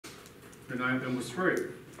and I demonstrate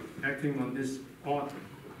acting on this odd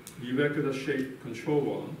irregular shaped control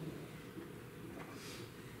volume.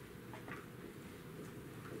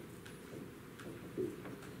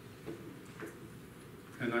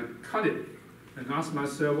 And I cut it and ask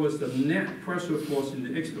myself, what's the net pressure force in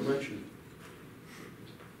the x direction?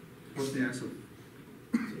 What's the answer?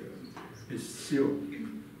 It's 0.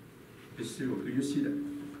 It's 0. Do you see that?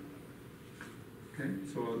 Okay,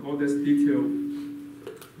 so all this detail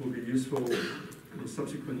will be useful in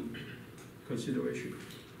subsequent consideration.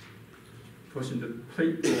 Because in the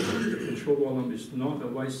plate volume, the control volume is not a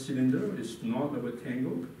white cylinder, it's not a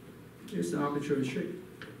rectangle, it's an arbitrary shape.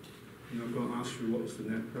 And I'm going to ask you what is the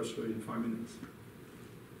net pressure in 5 minutes.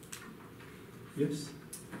 Yes?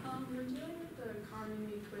 We're dealing with the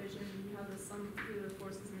continuity equation, you have the sum of the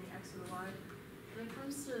forces in the x or the y. When it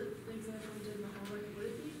comes to the example we did in the homework, would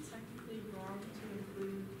it be technically wrong to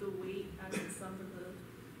include the weight as the sum of the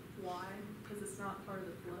y, because it's not part of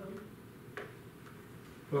the flow?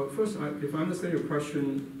 Well, first, if I understand your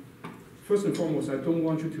question, first and foremost, I don't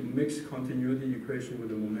want you to mix continuity equation with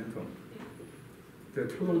the momentum. They're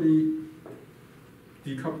totally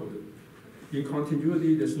decoupled. In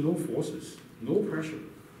continuity, there's no forces, no pressure,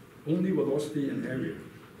 only velocity and area.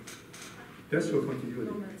 That's your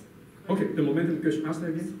continuity. Momentum. Okay, the momentum equation, ask that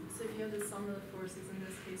again. So if you have the sum of the forces, in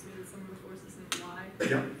this case we have the sum of the forces in y,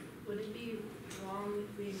 Yeah. would it be wrong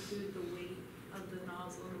if we include the weight of the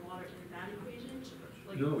nozzle and the water in that equation?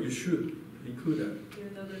 Like, No, you should include that.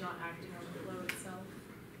 even though they're not acting on the flow itself?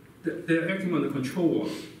 They're acting on the control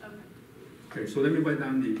volume. Okay. Okay, so let me write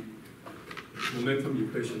down the momentum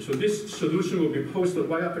equation. So this solution will be posted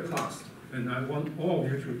right after class, and I want all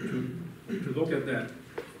of you to look at that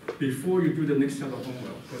before you do the next set of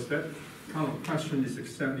homework, because that kind of question is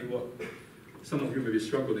exactly what some of you may be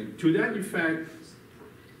struggling. To that effect,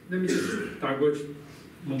 let me just diverge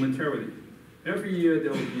momentarily. Every year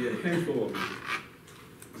there will be a handful of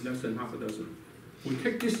you, less than half a dozen. We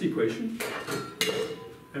take this equation,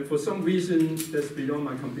 and for some reason that's beyond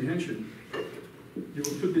my comprehension, you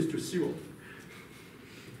will put this to 0.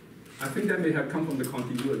 I think that may have come from the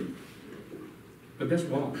continuity, but that's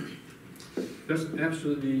wrong. That's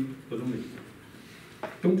absolutely baloney.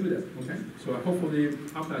 Don't do that, okay? So hopefully,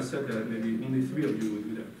 after I said that, maybe only 3 of you will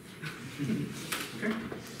do that. Okay?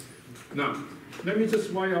 Now, let me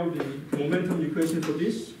just write out the momentum equation for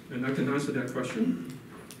this, and I can answer that question.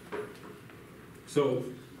 So,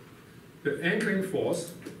 the anchoring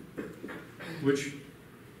force, which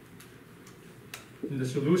in the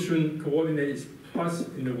solution coordinate is plus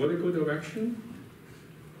in the vertical direction,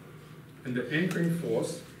 and the anchoring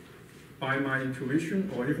force, by my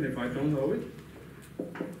intuition, or even if I don't know it,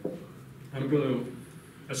 I'm going to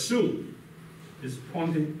assume is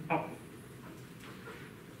pointing up.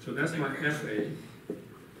 So that's my FA.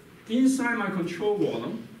 Inside my control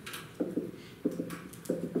volume,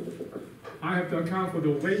 I have to account for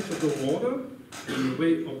the weight of the water and the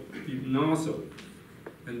weight of the nozzle.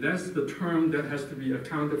 And that's the term that has to be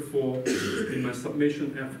accounted for in my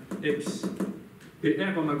summation Fx. They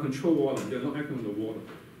act on my control volume, they're not acting on the water.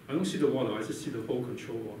 I don't see the water, I just see the whole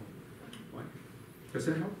control volume. Right? Does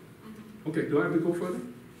that help? Okay, do I have to go further?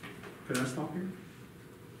 Can I stop here?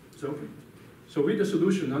 Is that okay? So with the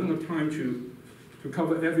solution, I don't have time to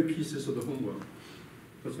cover every pieces of the homework,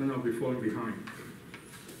 because then I'll be falling behind.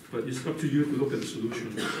 But it's up to you to look at the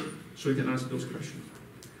solution, so you can answer those questions.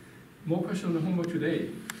 More questions on the homework today.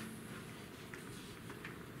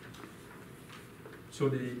 So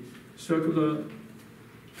the circular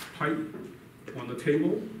pipe on the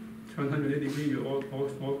table, turn 180 degrees, you're all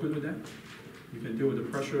good with that? You can deal with the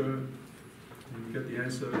pressure, and you get the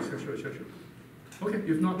answer, etc., etc. Okay,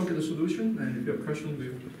 if not, look at the solution, and if you have questions,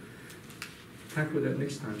 we'll tackle that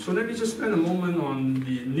next time. So let me just spend a moment on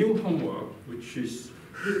the new homework, which is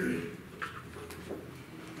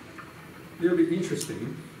really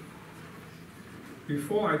interesting.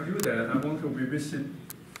 Before I do that, I want to revisit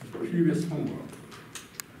the previous homework,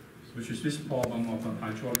 which is this problem of an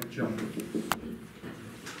hydraulic jump.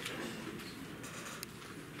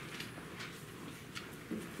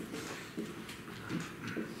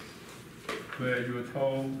 Where you were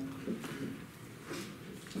told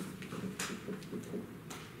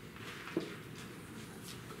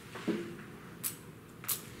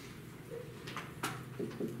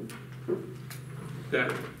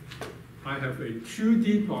that I have a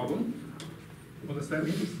 2D problem. What does that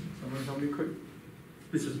mean? Someone help me quick.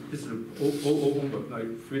 This is old homework,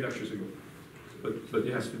 like 3 lectures ago. But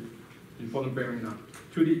it has to be important bearing now.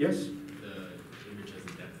 2D, yes? The image has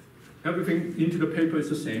a depth. Everything into the paper is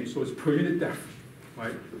the same, so it's per unit depth,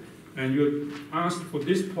 right? And you're asked for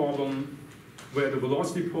this problem where the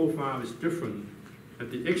velocity profile is different at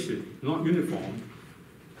the exit, not uniform,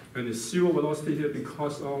 and the zero velocity here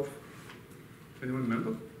because of, anyone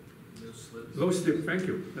remember? No slips. Low slip, thank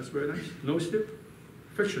you, that's very nice. Low slip,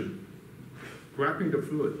 friction, grabbing the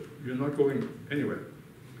fluid, you're not going anywhere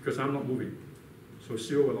because I'm not moving. So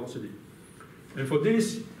zero velocity. And for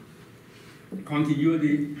this,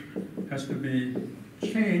 continuity has to be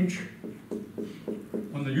changed.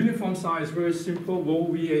 On the uniform side, it's very simple,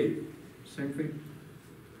 rho VA, same thing.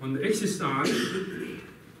 On the x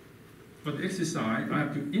side, I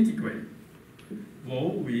have to integrate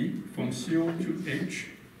rho V from 0 to h.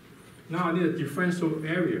 Now I need a differential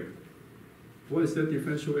area. What is the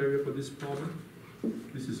differential area for this problem?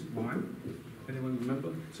 This is y. Anyone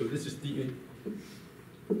remember? So this is dA.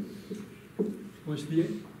 What's dA?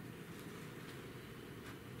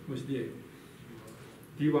 What's dA?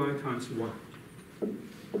 dy times y.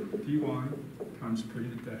 dy times per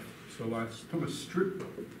unit depth. So I took a strip.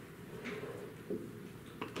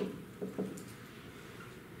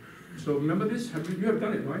 So remember this? You have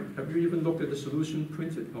done it, right? Have you even looked at the solution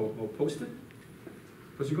printed or posted?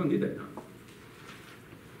 Because you're going to need that now.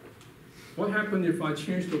 What happens if I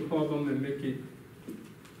change the problem and make it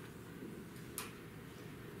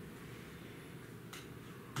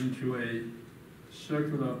into a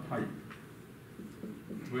circular pipe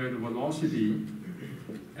where the velocity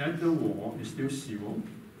at the wall is still zero?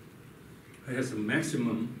 It has a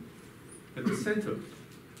maximum at the center.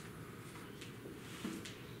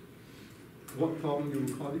 What problem you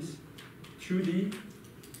will call this? 2D?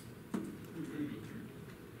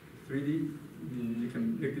 3D? You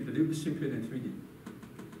can make it a little bit simpler than 3D.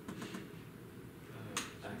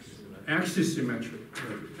 Axis symmetric.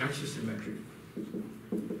 Right. Axis symmetric.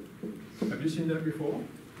 Have you seen that before?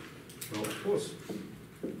 Well, of course.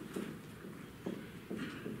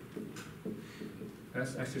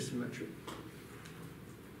 That's axis symmetric.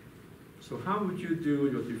 So how would you do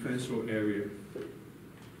your differential area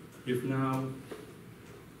if now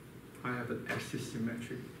I have an axis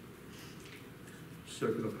symmetric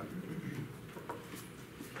circular pipe?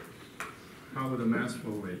 How would the mass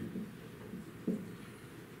flow rate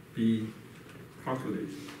be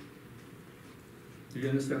calculated? Do you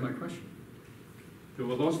understand my question? The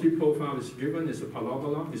velocity profile is given, it's a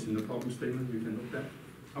parabola, it's in the problem statement, you can look that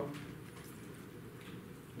up.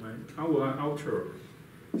 Right? How will I alter?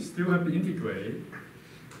 Still have to integrate,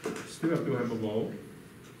 still have to have a rho.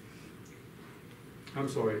 I'm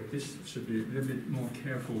sorry, this should be a little bit more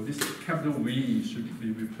careful. This capital V should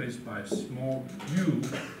be replaced by small u,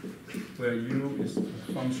 where u is a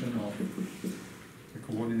function of the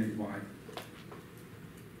coordinate y.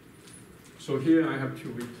 So here I have to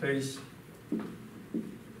replace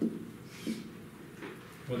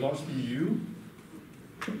velocity u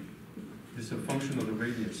is a function of the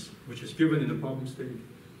radius, which is given in the problem statement.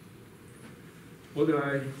 What did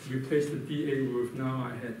I replace the dA with? Now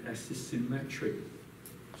I had axis symmetric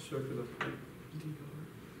circular pipe.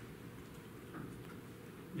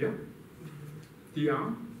 Yeah?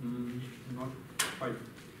 dr? Not quite.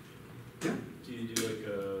 Yeah? Do you do like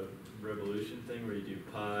a revolution thing where you do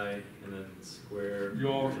pi and then square?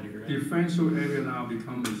 Your integrate? differential area now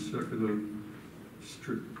becomes a circular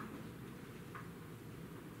strip.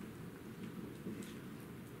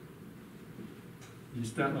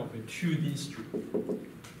 Instead of a 2D strip.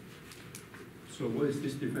 So what is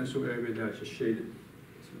this differential area that I just shaded?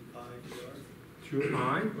 2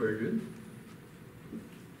 pi, very good.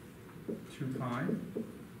 2 pi.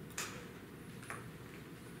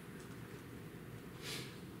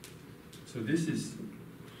 So this is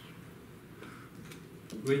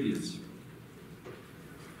radius.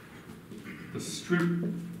 The strip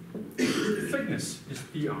thickness is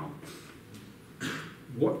dr.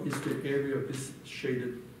 What is the area of this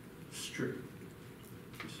shaded strip?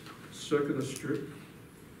 Circular strip.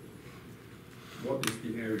 What is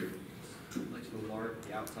the area? Like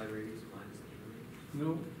the outside radius minus the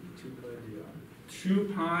inner radius? No. 2 pi dr.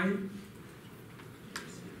 2 pi.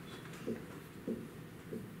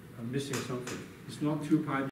 I'm missing something. It's not 2 pi